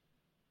things.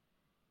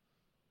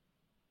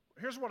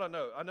 Here's what I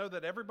know. I know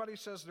that everybody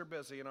says they're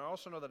busy, and I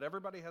also know that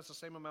everybody has the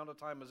same amount of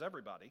time as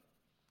everybody.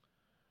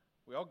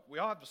 We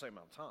all have the same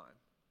amount of time.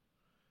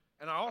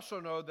 And I also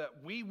know that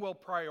we will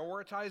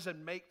prioritize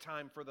and make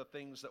time for the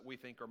things that we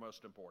think are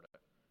most important.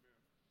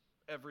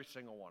 Every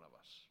single one of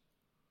us.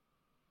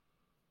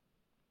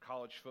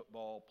 College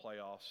football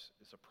playoffs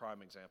is a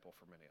prime example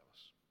for many of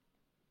us.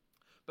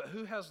 But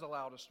who has the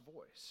loudest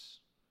voice?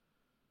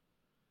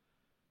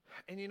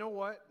 And you know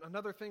what?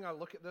 Another thing I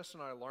look at this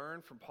and I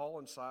learn from Paul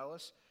and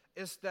Silas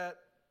is that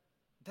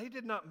they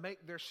did not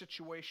make their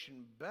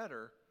situation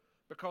better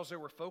because they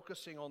were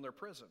focusing on their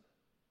prison.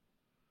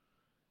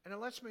 And it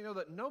lets me know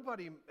that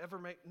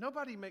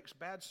nobody makes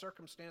bad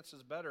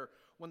circumstances better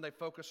when they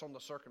focus on the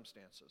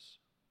circumstances.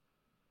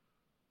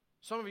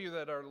 Some of you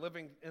that are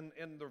living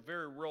in the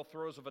very real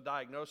throes of a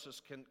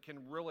diagnosis can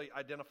really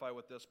identify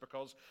with this,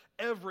 because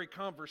every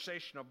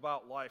conversation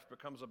about life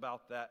becomes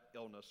about that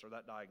illness or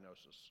that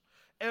diagnosis.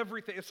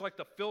 Everything, it's like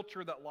the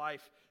filter that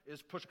life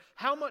is pushing.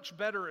 How much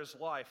better is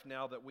life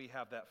now that we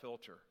have that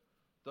filter?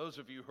 Those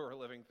of you who are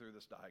living through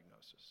this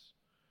diagnosis.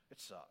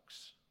 It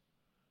sucks.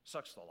 It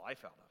sucks the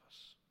life out of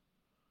us.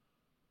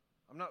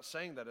 I'm not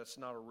saying that it's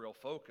not a real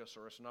focus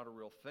or it's not a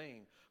real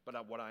thing,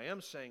 but what I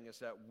am saying is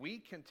that we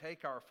can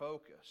take our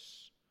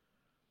focus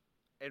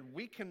and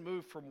we can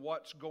move from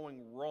what's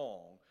going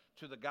wrong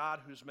to the God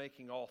who's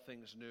making all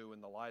things new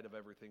in the light of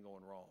everything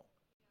going wrong.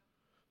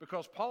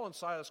 Because Paul and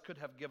Silas could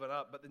have given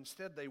up, but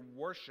instead they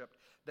worshiped,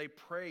 they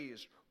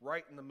praised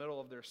right in the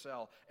middle of their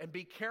cell. And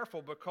be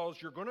careful,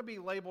 because you're going to be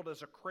labeled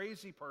as a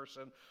crazy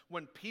person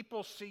when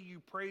people see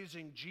you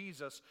praising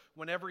Jesus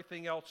when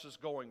everything else is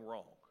going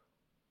wrong.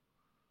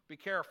 Be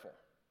careful,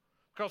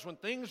 because when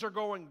things are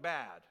going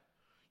bad,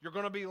 you're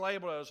going to be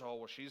labeled as, oh,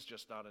 well, she's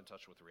just not in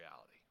touch with reality.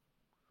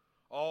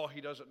 Oh,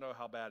 he doesn't know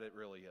how bad it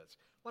really is.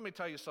 Let me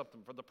tell you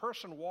something. For the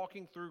person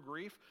walking through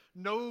grief,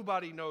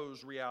 nobody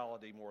knows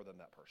reality more than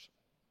that person.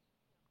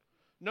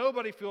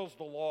 Nobody feels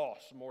the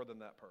loss more than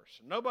that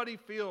person. Nobody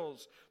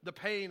feels the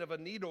pain of a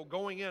needle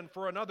going in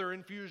for another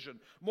infusion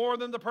more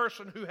than the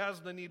person who has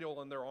the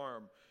needle in their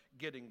arm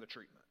getting the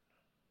treatment.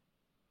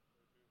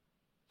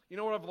 You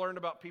know what I've learned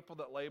about people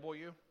that label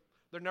you?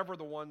 They're never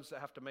the ones that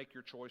have to make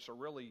your choice or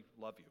really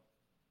love you.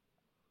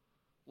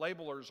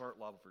 Labelers aren't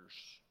lovers.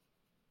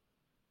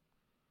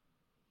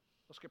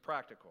 Let's get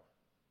practical,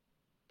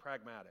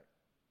 pragmatic.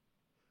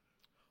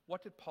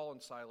 What did Paul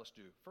and Silas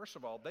do? First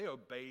of all, they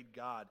obeyed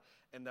God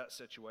in that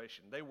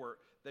situation. They were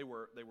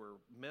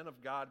men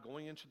of God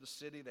going into the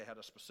city. They had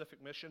a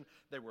specific mission.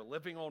 They were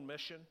living on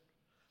mission.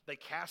 They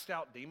cast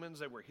out demons.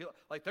 They were healed.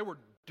 Like, they were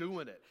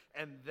doing it,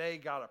 and they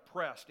got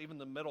oppressed, even in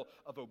the middle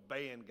of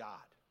obeying God.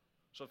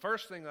 So the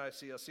first thing I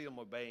see them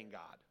obeying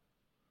God.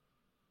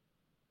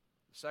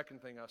 The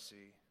second thing I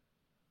see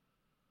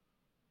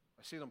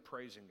them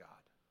praising God,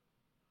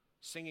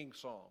 singing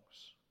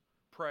songs,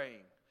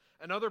 praying.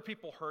 And other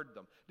people heard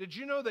them. Did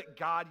you know that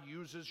God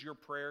uses your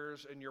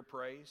prayers and your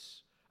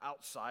praise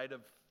outside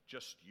of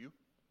just you?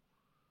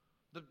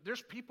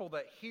 There's people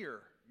that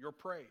hear your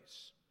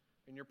praise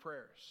and your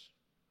prayers.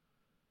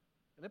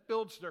 And it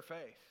builds their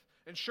faith.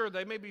 And sure,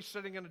 they may be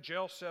sitting in a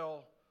jail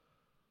cell,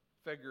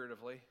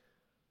 figuratively.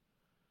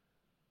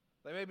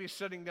 They may be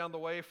sitting down the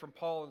way from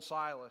Paul and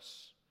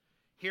Silas,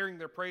 hearing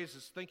their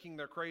praises, thinking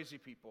they're crazy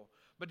people.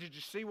 But did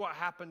you see what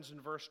happens in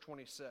verse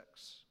 26?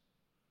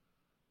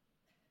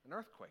 An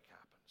earthquake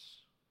happens.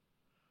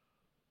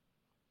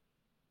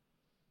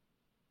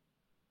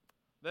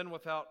 Then,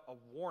 without a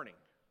warning,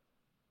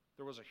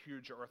 there was a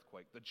huge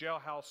earthquake. The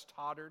jailhouse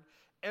tottered,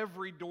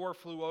 every door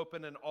flew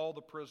open, and all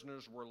the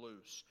prisoners were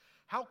loose.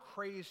 How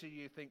crazy do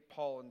you think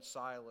Paul and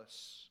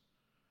Silas,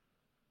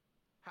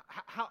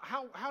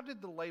 how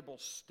did the label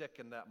stick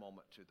in that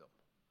moment to them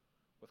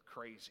with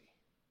crazy?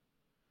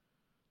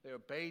 They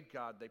obeyed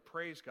God. They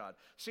praised God.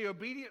 See,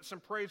 obedience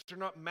and praise are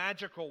not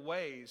magical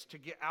ways to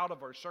get out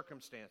of our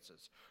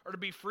circumstances or to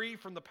be free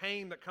from the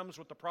pain that comes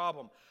with the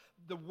problem.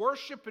 The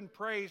worship and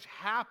praise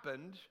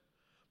happened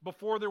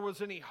before there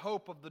was any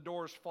hope of the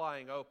doors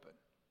flying open.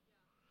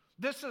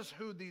 This is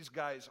who these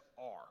guys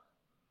are.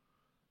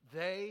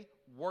 They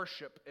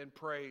worship and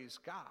praise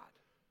God.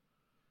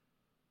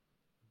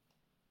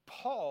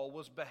 Paul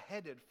was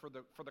beheaded for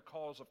the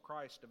cause of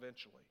Christ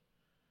eventually.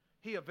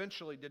 He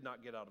eventually did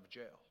not get out of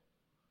jail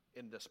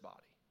in this body.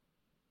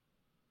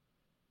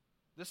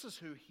 This is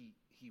who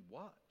he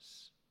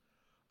was.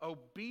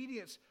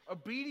 Obedience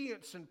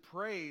and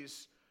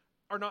praise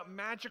are not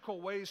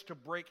magical ways to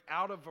break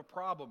out of a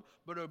problem,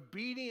 but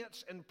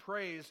obedience and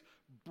praise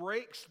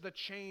breaks the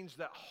chains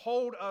that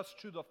hold us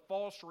to the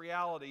false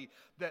reality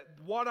that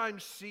what I'm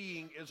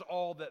seeing is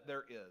all that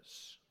there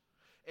is.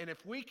 And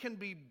if we can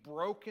be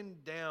broken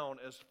down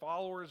as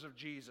followers of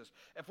Jesus,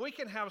 if we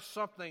can have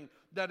something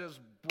that is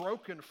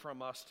broken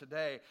from us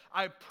today,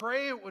 I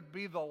pray it would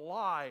be the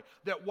lie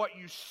that what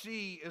you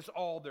see is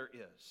all there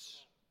is.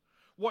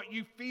 What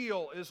you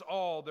feel is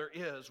all there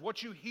is.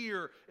 What you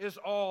hear is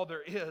all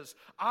there is.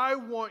 I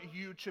want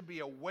you to be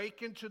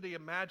awakened to the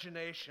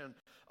imagination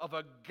of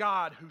a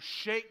God who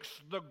shakes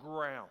the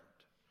ground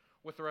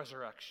with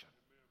resurrection.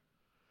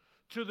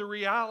 To the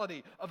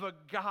reality of a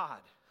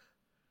God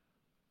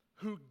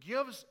who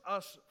gives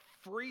us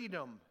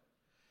freedom,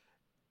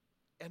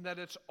 and that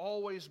it's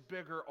always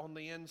bigger on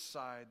the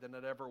inside than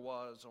it ever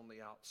was on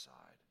the outside.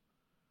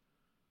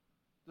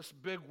 This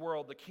big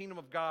world, the kingdom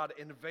of God,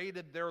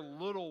 invaded their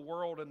little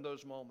world in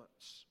those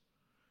moments.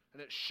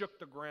 And it shook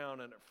the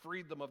ground and it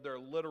freed them of their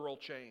literal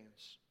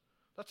chains.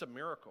 That's a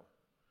miracle.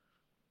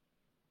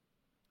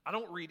 I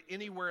don't read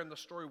anywhere in the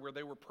story where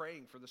they were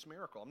praying for this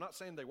miracle. I'm not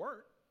saying they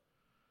weren't.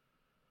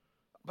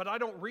 But I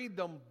don't read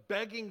them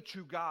begging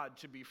to God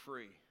to be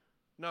free.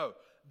 No,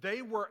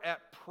 they were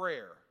at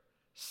prayer,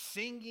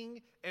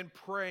 singing and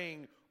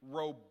praying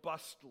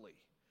robustly,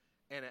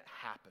 and it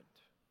happened.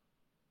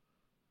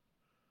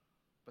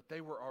 But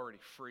they were already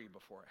free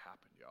before it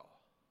happened, y'all.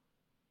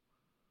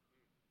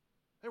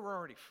 They were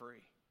already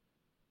free.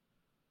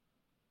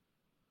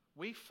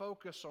 We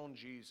focus on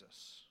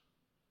Jesus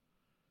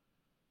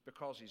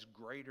because he's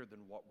greater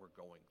than what we're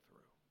going through.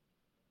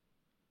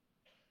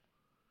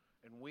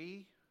 And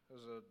we,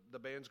 the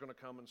band's going to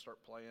come and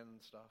start playing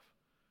and stuff,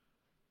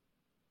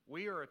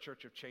 we are a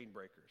church of chain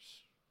breakers.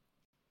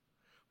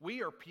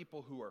 We are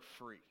people who are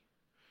free.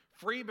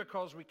 Free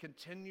because we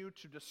continue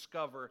to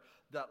discover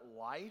that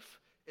life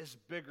is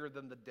bigger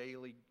than the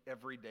daily,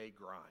 everyday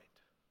grind.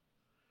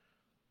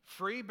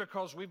 Free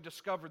because we've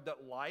discovered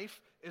that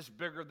life is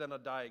bigger than a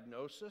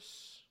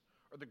diagnosis,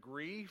 or the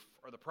grief,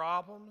 or the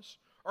problems,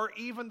 or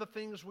even the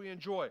things we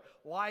enjoy.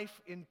 Life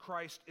in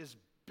Christ is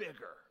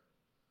bigger.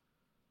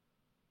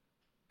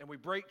 And we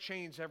break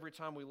chains every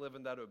time we live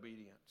in that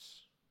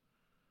obedience.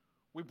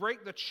 We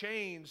break the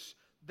chains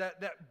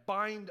that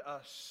bind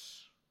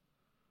us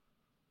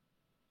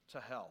to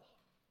hell.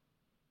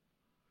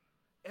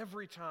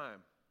 Every time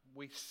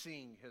we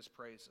sing his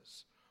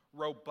praises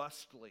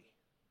robustly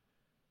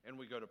and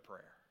we go to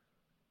prayer.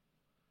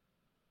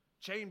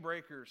 Chain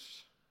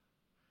breakers,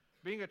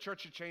 being a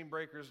church of chain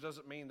breakers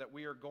doesn't mean that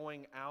we are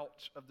going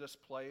out of this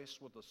place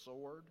with a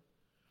sword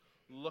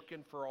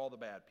looking for all the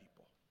bad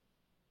people.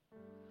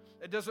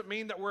 It doesn't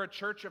mean that we're a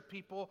church of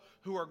people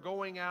who are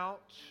going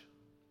out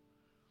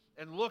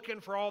and looking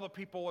for all the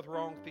people with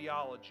wrong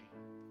theology.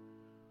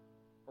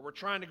 Or we're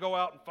trying to go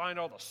out and find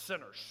all the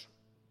sinners.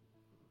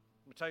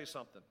 Let me tell you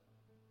something.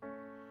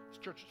 This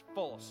church is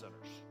full of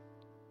sinners.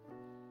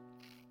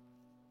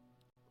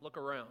 Look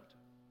around.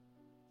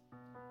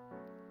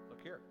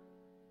 Look here.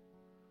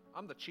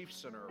 I'm the chief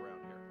sinner around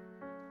here.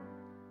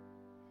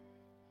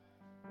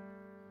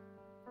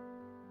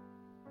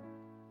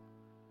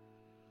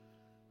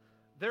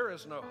 There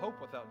is no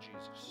hope without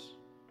Jesus.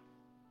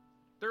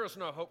 There is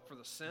no hope for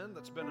the sin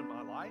that's been in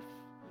my life.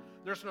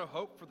 There's no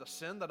hope for the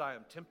sin that I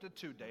am tempted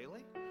to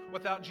daily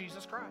without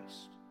Jesus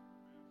Christ.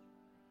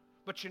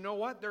 But you know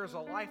what? There's a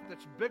life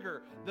that's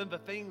bigger than the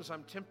things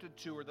I'm tempted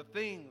to, or the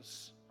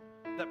things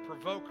that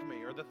provoke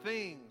me, or the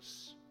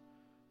things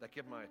that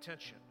give my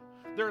attention.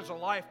 There's a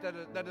life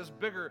that is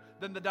bigger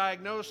than the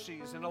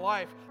diagnoses, and a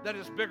life that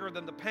is bigger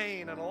than the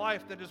pain, and a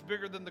life that is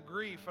bigger than the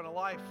grief, and a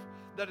life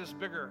that is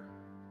bigger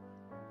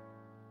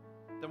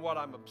than what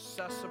I'm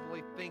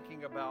obsessively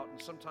thinking about,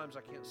 and sometimes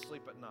I can't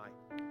sleep at night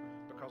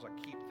because I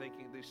keep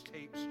thinking these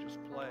tapes just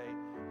play,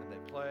 and they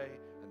play,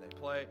 and they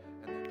play,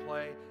 and they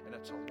play, and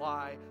it's a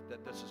lie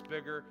that this is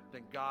bigger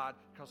than God,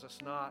 because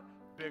it's not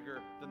bigger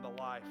than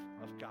the life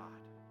of God.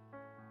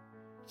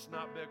 It's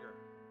not bigger.